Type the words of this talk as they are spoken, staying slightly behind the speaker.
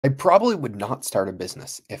I probably would not start a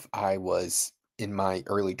business if I was in my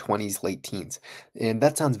early 20s, late teens. And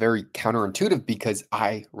that sounds very counterintuitive because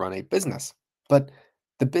I run a business. But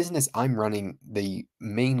the business I'm running, the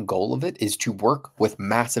main goal of it is to work with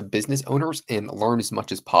massive business owners and learn as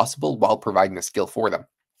much as possible while providing a skill for them.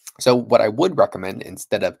 So, what I would recommend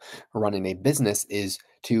instead of running a business is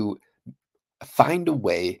to find a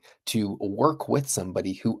way to work with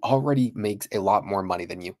somebody who already makes a lot more money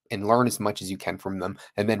than you and learn as much as you can from them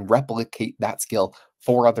and then replicate that skill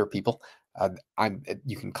for other people.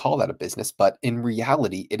 You can call that a business, but in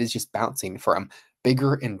reality, it is just bouncing from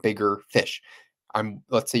bigger and bigger fish.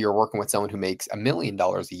 Let's say you're working with someone who makes $1 million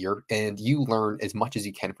a year and you learn as much as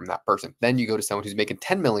you can from that person. Then you go to someone who's making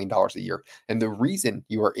 $10 million a year. And the reason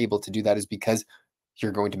you are able to do that is because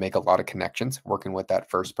you're going to make a lot of connections working with that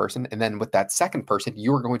first person. And then with that second person,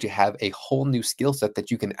 you're going to have a whole new skill set that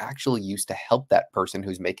you can actually use to help that person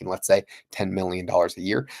who's making, let's say, $10 million a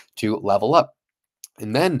year to level up.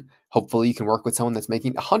 And then hopefully you can work with someone that's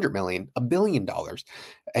making 100 million, $1 billion.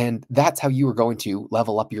 And that's how you are going to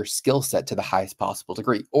level up your skill set to the highest possible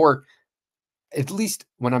degree. Or at least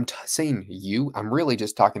when I'm saying you, I'm really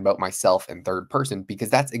just talking about myself in third person because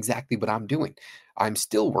that's exactly what I'm doing. I'm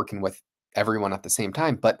still working with everyone at the same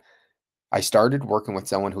time, but I started working with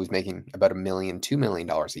someone who was making about 1 million, $2 million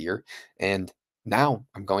a year. And now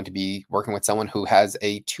I'm going to be working with someone who has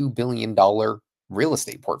a $2 billion real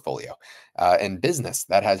estate portfolio and business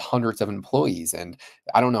that has hundreds of employees. And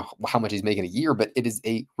I don't know how much he's making a year, but it is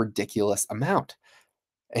a ridiculous amount.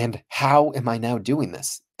 And how am I now doing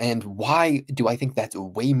this? And why do I think that's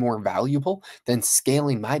way more valuable than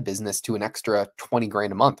scaling my business to an extra 20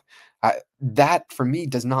 grand a month? That for me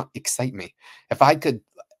does not excite me. If I could,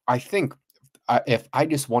 I think if I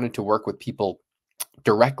just wanted to work with people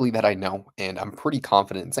directly that I know, and I'm pretty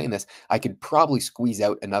confident in saying this, I could probably squeeze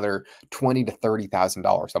out another 20 to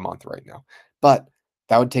 $30,000 a month right now. But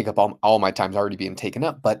that would take up all my time's already being taken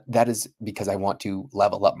up. But that is because I want to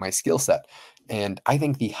level up my skill set. And I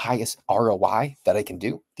think the highest ROI that I can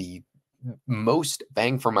do, the most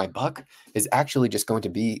bang for my buck is actually just going to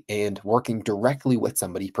be and working directly with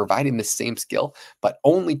somebody providing the same skill but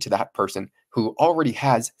only to that person who already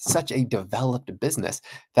has such a developed business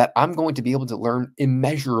that I'm going to be able to learn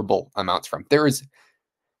immeasurable amounts from. There is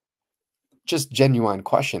just genuine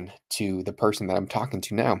question to the person that I'm talking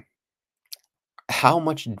to now. How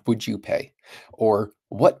much would you pay? Or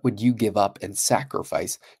what would you give up and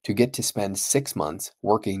sacrifice to get to spend 6 months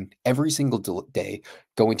working every single day,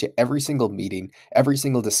 going to every single meeting, every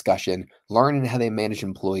single discussion, learning how they manage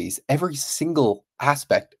employees, every single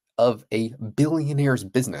aspect of a billionaire's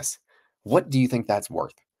business? What do you think that's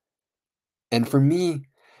worth? And for me,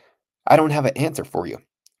 I don't have an answer for you,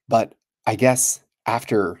 but I guess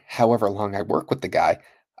after however long I work with the guy,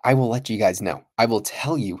 I will let you guys know. I will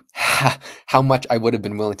tell you how much I would have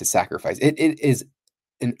been willing to sacrifice. It is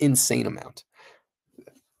an insane amount.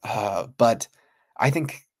 But I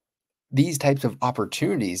think these types of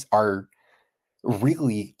opportunities are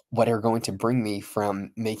really what are going to bring me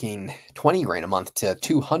from making 20 grand a month to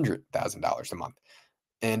 $200,000 a month.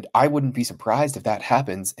 And I wouldn't be surprised if that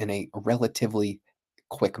happens in a relatively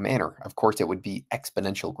quick manner. Of course, it would be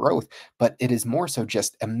exponential growth, but it is more so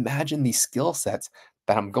just imagine these skill sets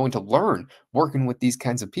that I'm going to learn working with these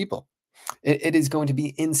kinds of people. It is going to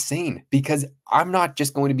be insane because I'm not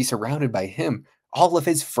just going to be surrounded by him. All of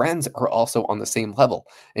his friends are also on the same level,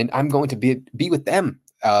 and I'm going to be with them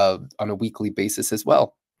on a weekly basis as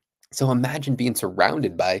well. So imagine being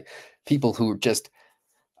surrounded by people who just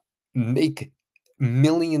make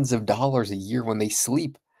millions of dollars a year when they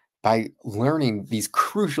sleep by learning these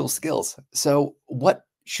crucial skills. So, what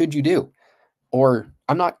should you do? Or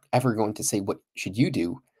I'm not ever going to say what should you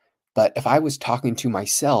do, but if I was talking to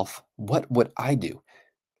myself, what would I do?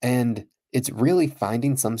 And it's really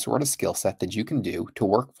finding some sort of skill set that you can do to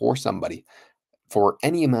work for somebody for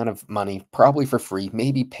any amount of money, probably for free,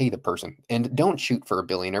 maybe pay the person. And don't shoot for a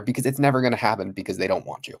billionaire because it's never going to happen because they don't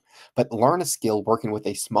want you. But learn a skill working with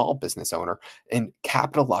a small business owner and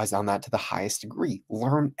capitalize on that to the highest degree.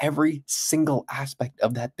 Learn every single aspect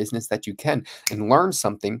of that business that you can and learn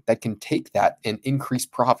something that can take that and increase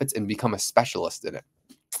profits and become a specialist in it.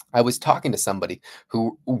 I was talking to somebody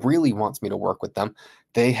who really wants me to work with them.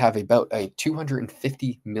 They have about a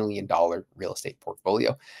 $250 million real estate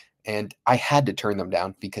portfolio. And I had to turn them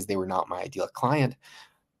down because they were not my ideal client.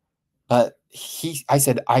 But I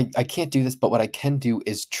said, I can't do this, but what I can do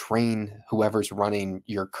is train whoever's running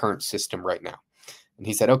your current system right now. And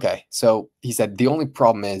he said, okay. So he said, the only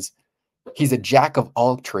problem is he's a jack of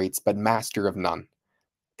all traits, but master of none.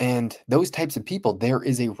 And those types of people, there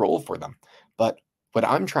is a role for them. But what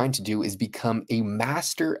I'm trying to do is become a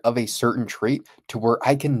master of a certain trait to where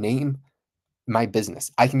I can name my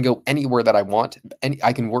business. I can go anywhere that I want.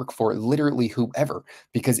 I can work for literally whoever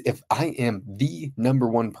because if I am the number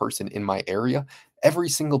one person in my area, every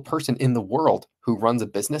single person in the world who runs a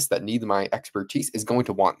business that needs my expertise is going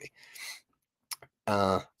to want me.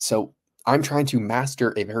 So I'm trying to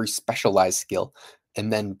master a very specialized skill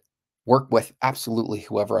and then work with absolutely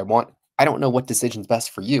whoever I want. I don't know what decision's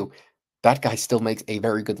best for you. That guy still makes a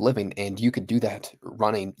very good living, and you could do that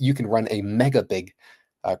running. You can run a mega big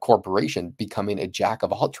corporation, becoming a jack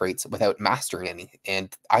of all trades without mastering any.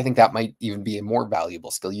 And I think that might even be a more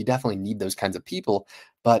valuable skill. You definitely need those kinds of people,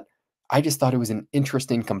 but I just thought it was an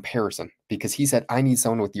interesting comparison because he said, "I need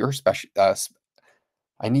someone with your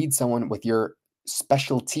I need someone with your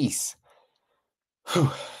specialties."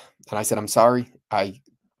 Whew. And I said, "I'm sorry. I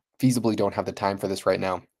feasibly don't have the time for this right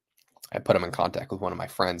now." I put him in contact with one of my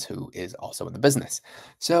friends who is also in the business.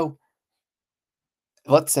 So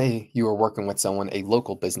let's say you are working with someone, a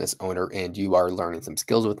local business owner, and you are learning some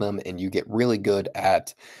skills with them and you get really good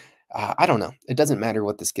at, I don't know, it doesn't matter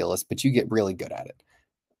what the skill is, but you get really good at it.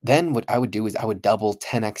 Then what I would do is I would double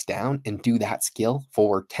 10x down and do that skill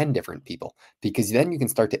for 10 different people because then you can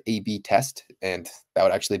start to A/B test, and that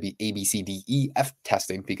would actually be ABCDEF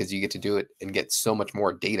testing because you get to do it and get so much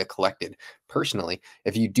more data collected personally.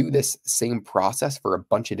 If you do this same process for a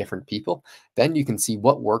bunch of different people, then you can see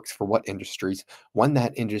what works for what industries. When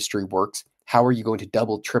that industry works, how are you going to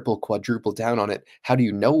double, triple, quadruple down on it? How do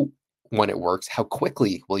you know when it works? How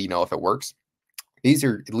quickly will you know if it works? These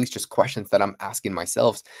are at least just questions that I'm asking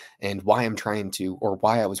myself and why I'm trying to, or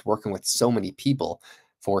why I was working with so many people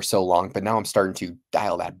for so long. But now I'm starting to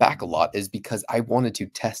dial that back a lot is because I wanted to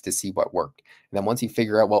test to see what worked. And then once you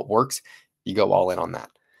figure out what works, you go all in on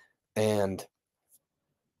that. And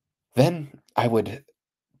then I would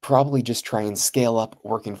probably just try and scale up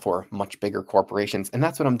working for much bigger corporations. And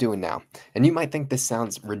that's what I'm doing now. And you might think this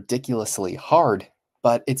sounds ridiculously hard,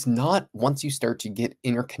 but it's not once you start to get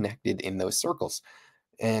interconnected in those circles.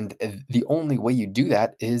 And the only way you do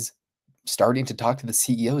that is starting to talk to the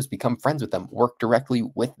CEOs, become friends with them, work directly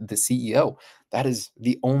with the CEO. That is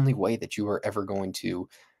the only way that you are ever going to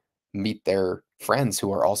meet their friends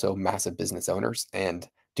who are also massive business owners and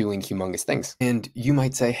doing humongous things. And you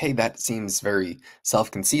might say, hey, that seems very self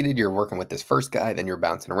conceited. You're working with this first guy, then you're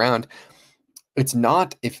bouncing around. It's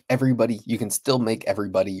not if everybody, you can still make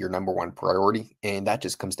everybody your number one priority. And that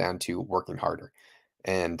just comes down to working harder.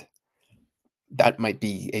 And that might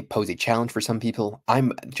be pose a challenge for some people.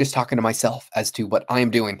 I'm just talking to myself as to what I am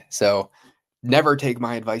doing. So never take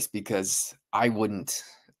my advice because I wouldn't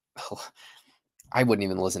I wouldn't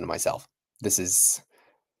even listen to myself. This is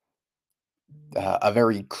a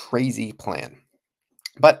very crazy plan.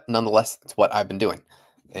 But nonetheless, it's what I've been doing.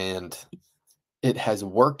 And it has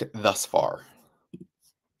worked thus far.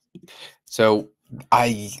 So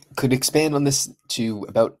I could expand on this to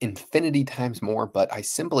about infinity times more, but I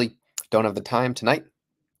simply don't have the time tonight.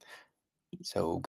 So